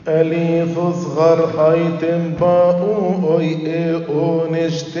أليث صغر حيتم باو أي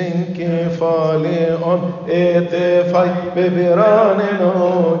نشتن كفاليون اتفاي ببران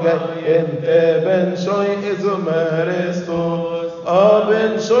نوغي انت بن شوي إزمارستوس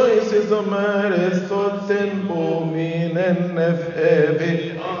بن شوي إزمارستوس تنبومين النفئبي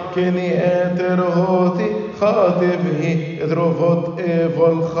كني اترهوتي خاطبه اذرفت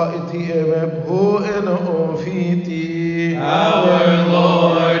ايفل خائتي مبهو انو فيتي. Our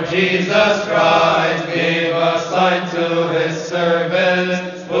Lord Jesus Christ gave a sign to his servants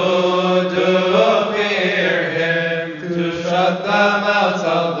who do fear him to shut the mouths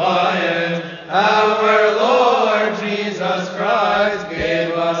of lions. Our Lord Jesus Christ gave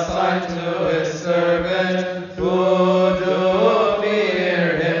a sign to his servants who do fear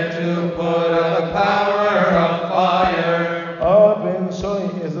him to put out the power of fire. Abin shoy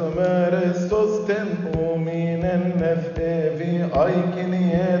izmaristos tenbu minen nefevi aykin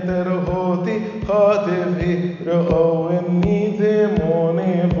yeterhoti khatifi ru'awin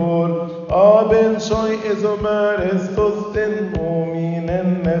nizimoni vol. Abin shoy izmaristos tenbu minen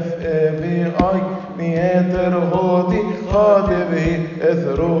nefevi aykin yeterhoti khatifi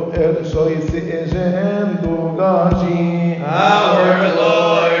ithru shoy si ejendu gaji. Our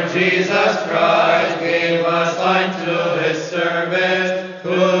Lord Jesus Christ gave a sign to his servants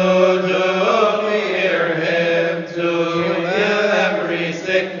who do fear him to heal every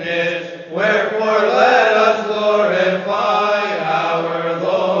sickness. Wherefore let us glorify our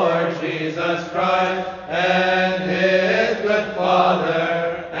Lord Jesus Christ and his good Father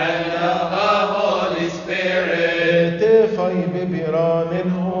and the Holy Spirit. Tefai bibiran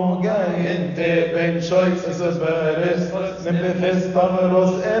hu gayin ben shoyts zbaris نبي في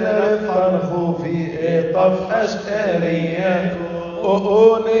استمرس إن خنخوفي طف أشقريات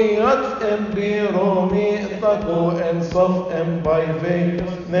أونيات إن بيرومي تقو إن صف إن بايفي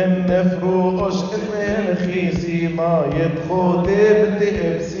ننفرو أش إن خيسي ما يدخو تبدي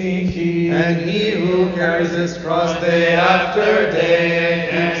بسيكي. And he who carries his cross day after day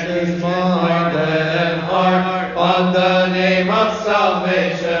and keeps his mind and heart on the name of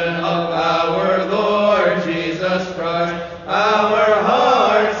salvation of our Lord Jesus Christ. Our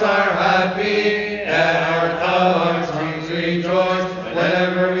hearts are happy and our tongues rejoice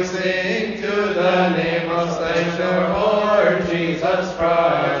whenever we sing to the name of our Lord Jesus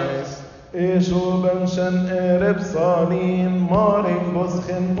Christ. إيشو بنشن إرب صانين مارين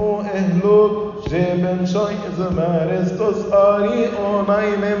بسخن أو إهلوك جيبن شوي زمارستوس آري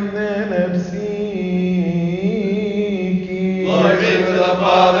أوناين من نبسيكي. Glory be to the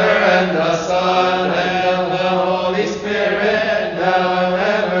Father and the Son and the Holy Spirit, now and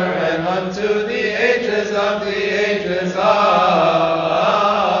ever and unto the ages of the ages. Amen.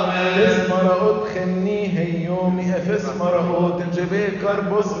 اسمر أدخلني هيومي أفسمر أوتنجبي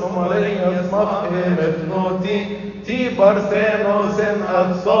كربس ومريا مفهم ابنوتي تي برسينوسن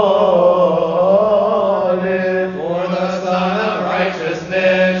أتصالي. For the Son of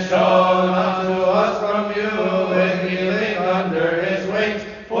Righteousness shone unto us from you with healing under his wings,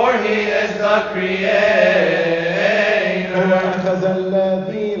 for he is the Creator. وأخذ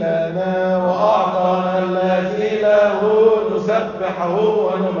الذي لنا وأعطانا الذي له نسبحه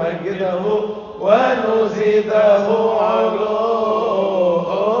ونمجده ونزيده علوا.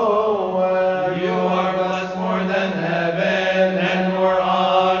 You are blessed more than heaven and more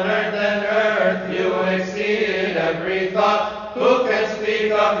honored than earth. You exceed every thought. Who can speak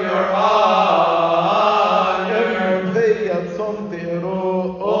of your honor? Vejat somtero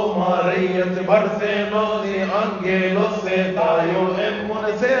o Mariet Barthenoni Angelos Setayo Emmon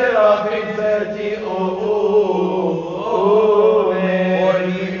Serafim Serti o. For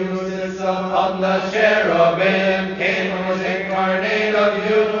he who sits upon the cherubim came and was incarnate of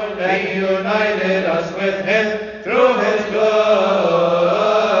you, and united us with him through his goodness.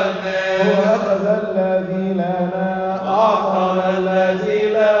 وأخذ الذي لنا أعطانا الذي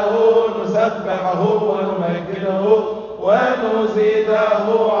له نسبحه ونمجده ونزيده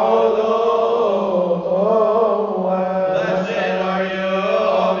علوا. Blessed are you,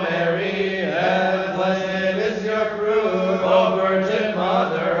 O Mary, and blessed is your fruit, O Virgin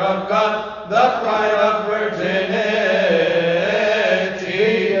Mother of God, the pride of virginity.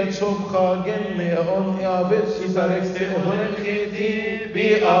 شبخا جني أم يا بشي سركسي أهن خيتي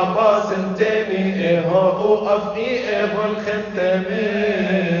بأقاس تاني إهاقو أفقي إهن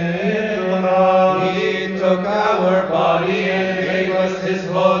خنتمين. He took our body and gave us his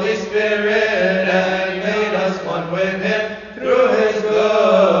Holy Spirit and made us one with him through his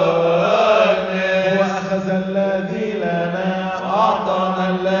goodness. وأخذ الذي لنا أعطانا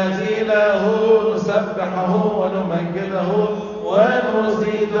الذي له نسبحه ونمجده ونزيده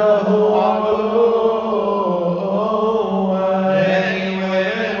ونزيده علوا. Many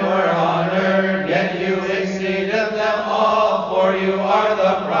women were honored, yet you exceeded them all, for you are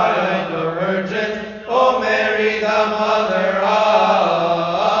the bride, the virgin, O Mary, the mother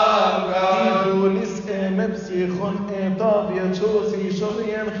of God. Idulis mepsichon etav yachosi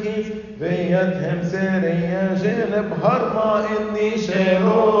shoryan khis veyathem sereya jeneb harma inni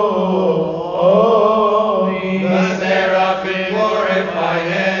sheroi. The seraphim glorify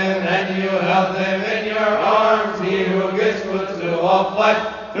him, and you held him in your arms, he who gives food to all flesh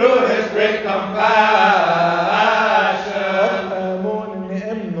through his great compassion. Amon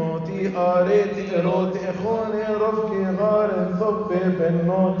emnoti areti eroti ekhoni rofki garen thobbe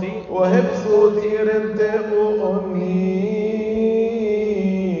bennoti وهبسو تيرنتي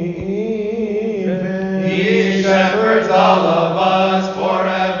Ye shepherds, all of us,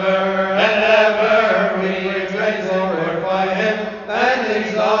 forever and ever, we praise and glorify him and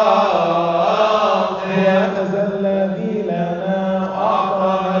exalt him. وهذا الذي لنا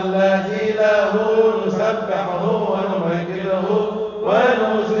أعطانا الذي له نسبحه ونمجده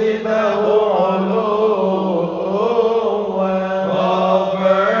ونزيده علوا.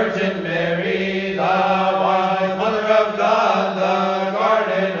 Virgin Mary, the wise Mother of God, the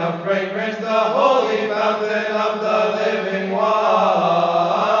garden of fragrance, the holy fountain of the living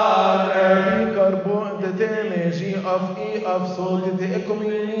water. كربو تتنجي أفقي أفصول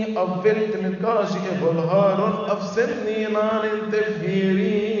تأكميني أفلت متكاشي أفلهارون أفسني نار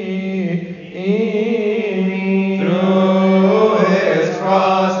تفهيري. Through his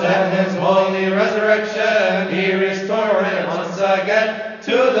cross and his holy resurrection, he restored it once again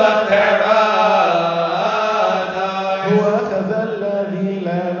to the paradise. هو أخذ الذي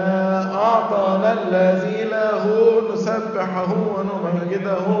لنا أعطانا الذي له نسبحه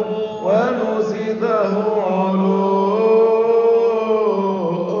ونمجده ونزيده علوا.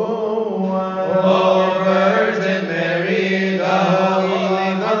 O Virgin Mary, the Holy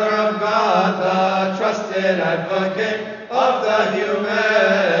Mother of God, the trusted advocate of the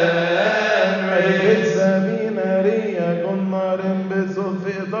human race. بالسبينارية كنار بصف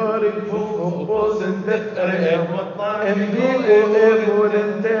دار الفقوس الدفء انبيكو إبول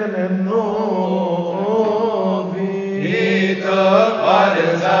انتن النوفي. He took what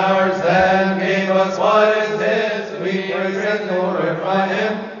is ours and gave us what is his. We praise and glorify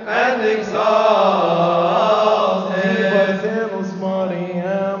him and exalt him. Barthenus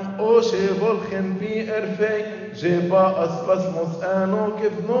Mariam أوشي بولخن بي إرفي جيبا أسبس مسأنو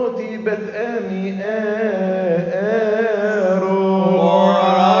كفنوتي بتأني آرو. For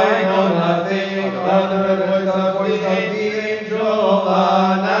I know nothing other than the voice of the angel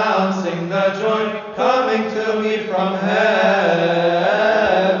announcing the joy coming to me from heaven.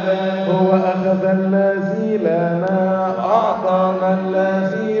 هو أخذ الذي لنا أعطانا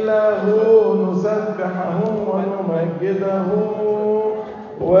الذي له نسبحه ونمجده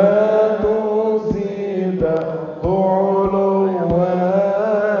ونزيده علوا.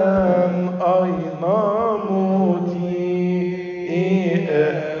 أين موتي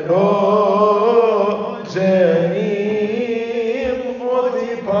جنين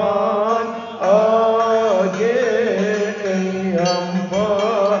أذبان أجن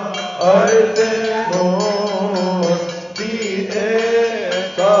ينبع أرتنوس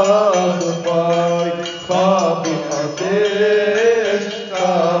بإتاظفاي خابئتش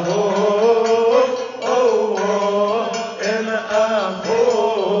تهور إن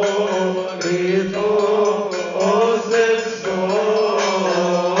أخوريتو أسسوب.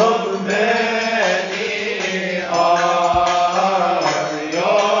 Many are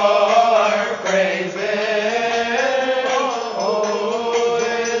your praises, who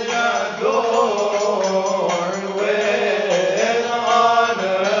is adored with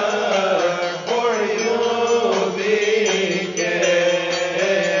honor, for you became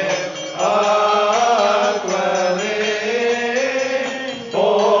a dwelling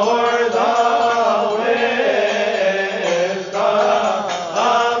for the wisdom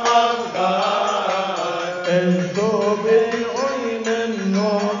among gods. انتو بالعين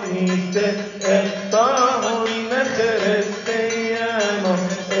النوئيت افتحوا النخرستيانو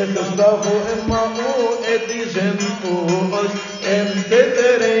اتصفوا امقو اتجنقوش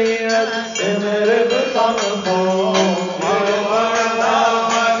امتدريات امرب صنقوش. You are the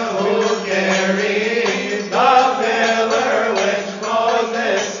one who carries the pillar which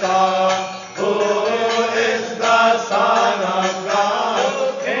Moses saw, who is the Son of God, who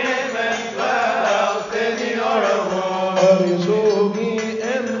came and dwelt in your womb. أرجوكي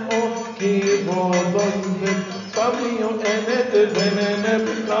إن أبكي بضلت صبي إن تبن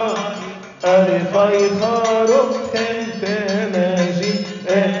نبقى أرفي خارق تنتناجي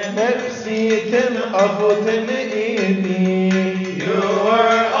You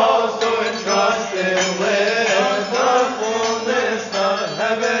were also entrusted with the fullness of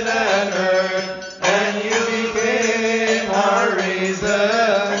heaven and earth, and you became our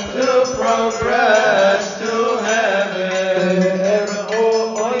reason to progress to heaven.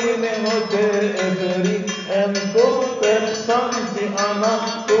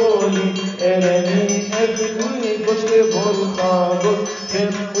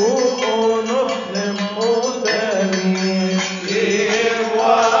 He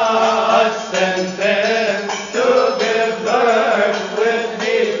was sentenced to give birth with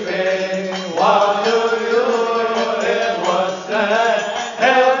weeping, while to you it was said,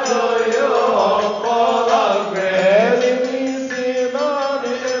 hail to you, full of grace.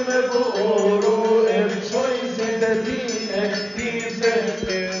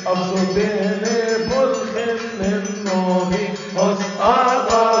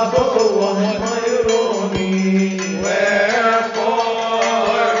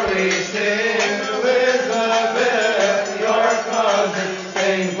 Wherefore we sing Elizabeth, your cousin,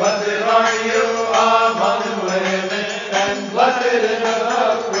 saying, blessed are you among women, and blessed is the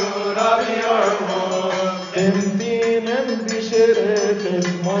fruit of your womb.